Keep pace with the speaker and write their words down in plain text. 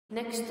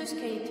Next to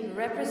skate,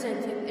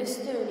 representing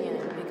Estonia,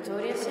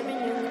 Viktoria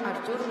SEMENJUK,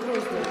 Artur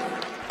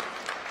GRUZDEV.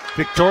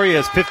 Viktoria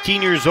is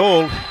 15 years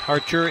old.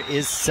 Artur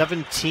is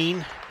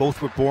 17.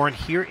 Both were born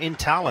here in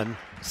Tallinn.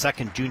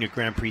 Second junior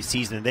Grand Prix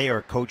season, and they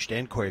are coached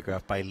and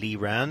choreographed by Lee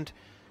Rand.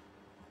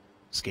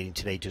 Skating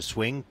today to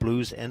swing,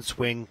 blues, and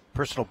swing.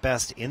 Personal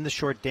best in the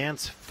short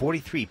dance,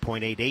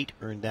 43.88.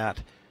 Earned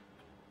that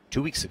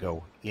 2 weeks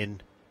ago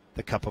in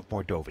the Cup of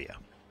Mordovia.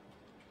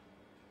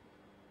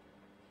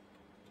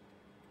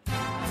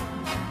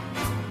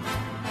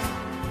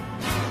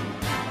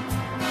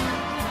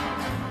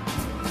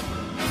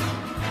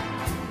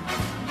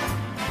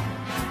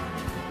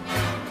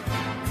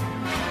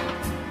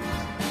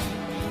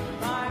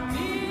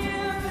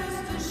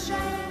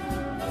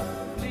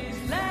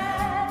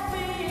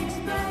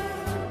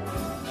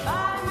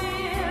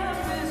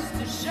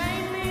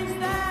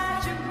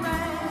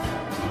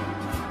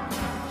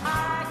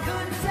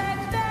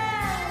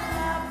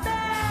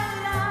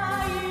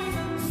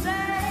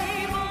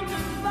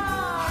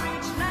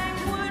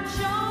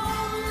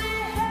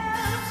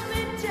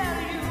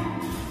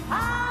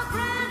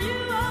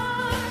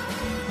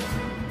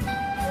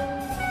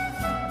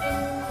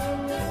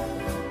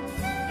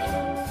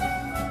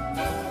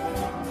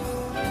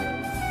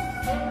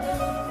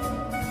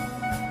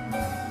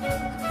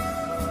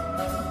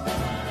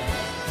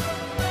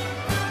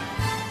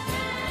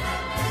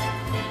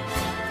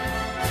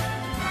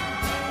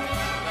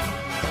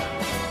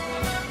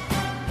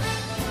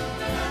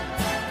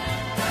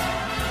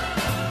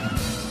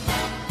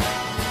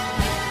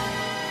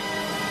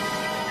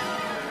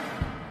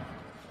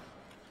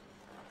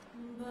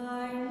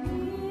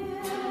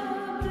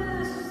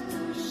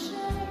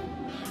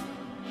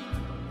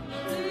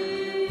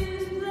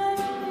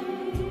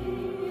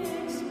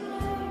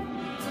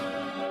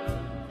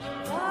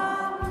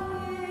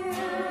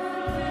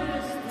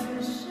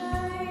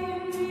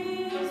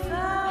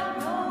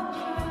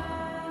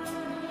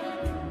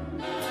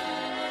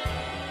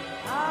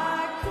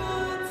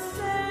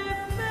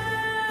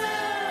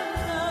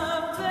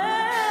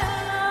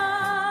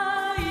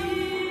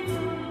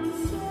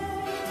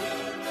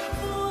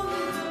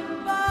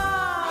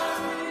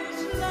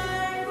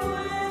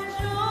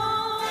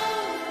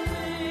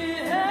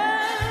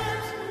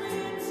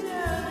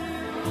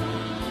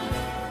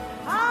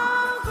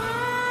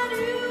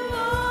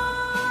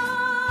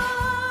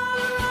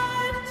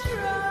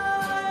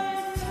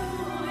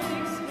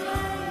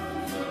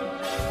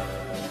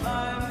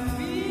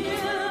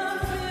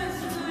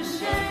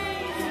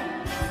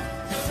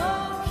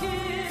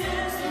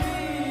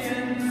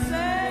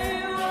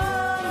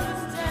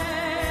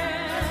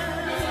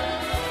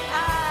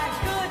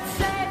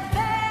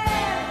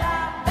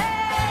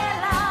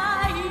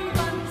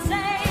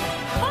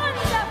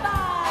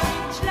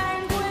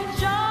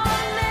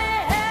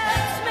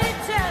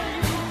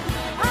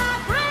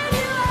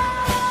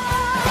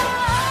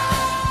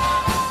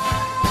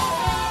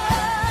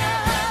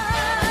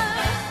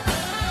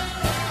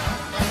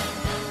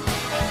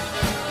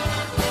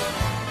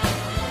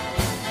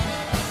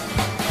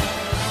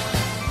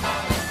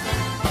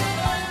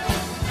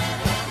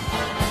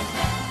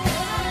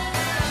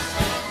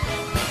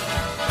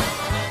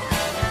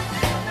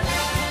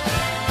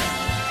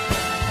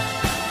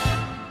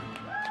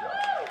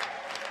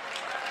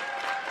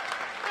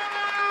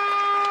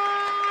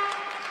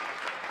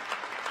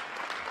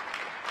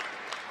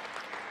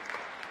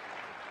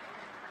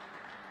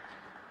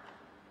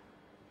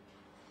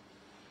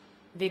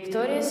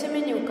 Viktoria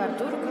SEMENJUK,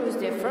 Artur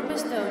GRUZDEV from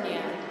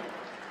Estonia.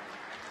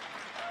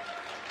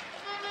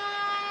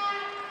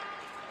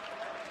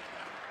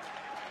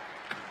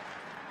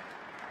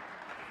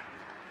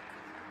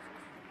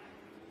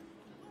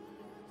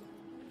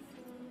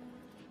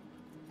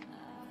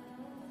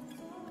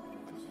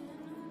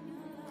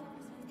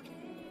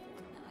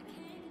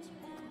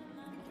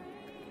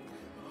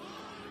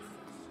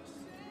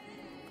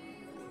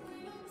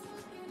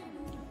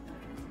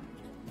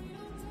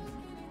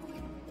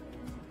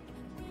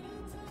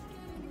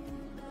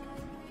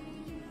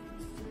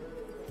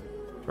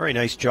 Very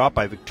nice job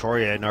by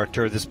Viktoria and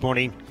Artur this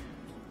morning.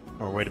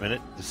 Or wait a minute,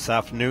 this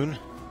afternoon.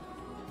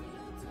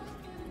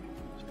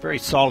 Very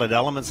solid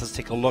elements. Let's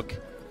take a look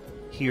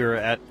here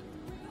at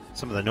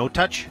some of the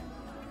no-touch.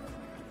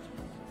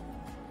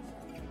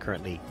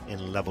 Currently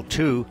in level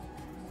 2.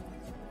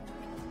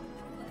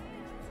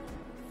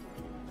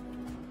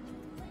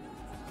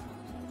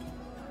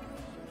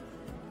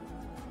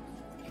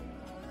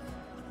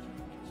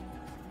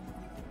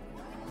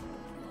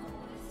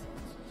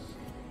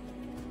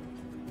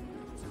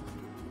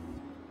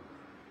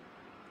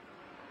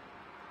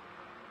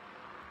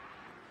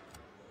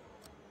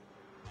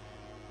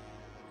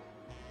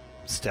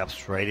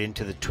 Steps right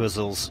into the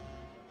twizzles.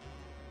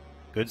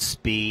 Good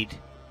speed.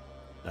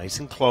 Nice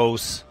and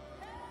close.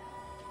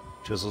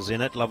 Twizzles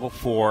in at level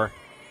 4.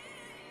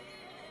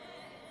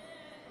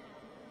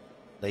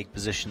 Leg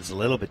position's a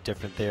little bit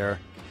different there.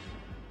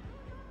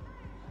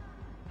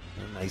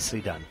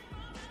 Nicely done.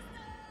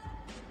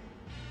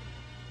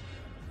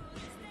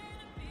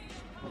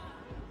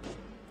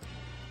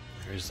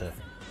 There's a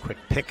Quick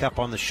pickup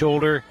on the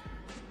shoulder.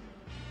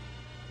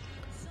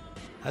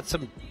 Had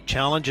some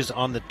challenges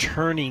on the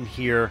turning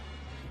here.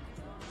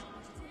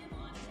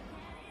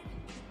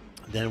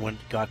 Then when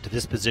it got to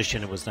this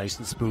position, it was nice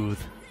and smooth.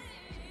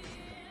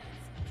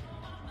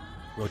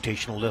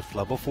 Rotational lift,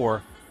 level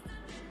 4.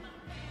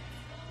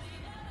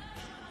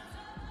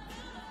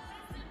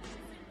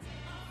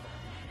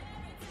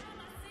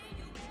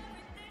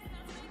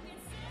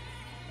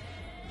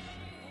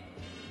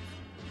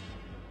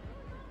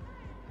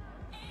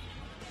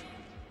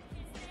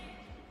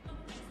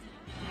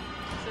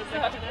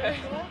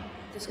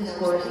 The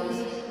score is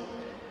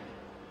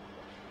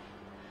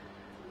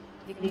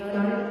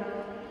Viktoria.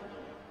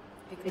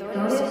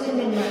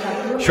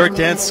 Short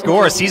dance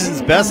score,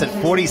 season's best at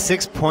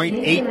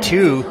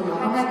 46.82.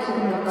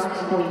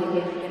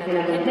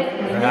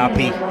 They're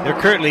happy. They're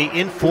currently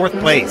in 4th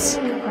place.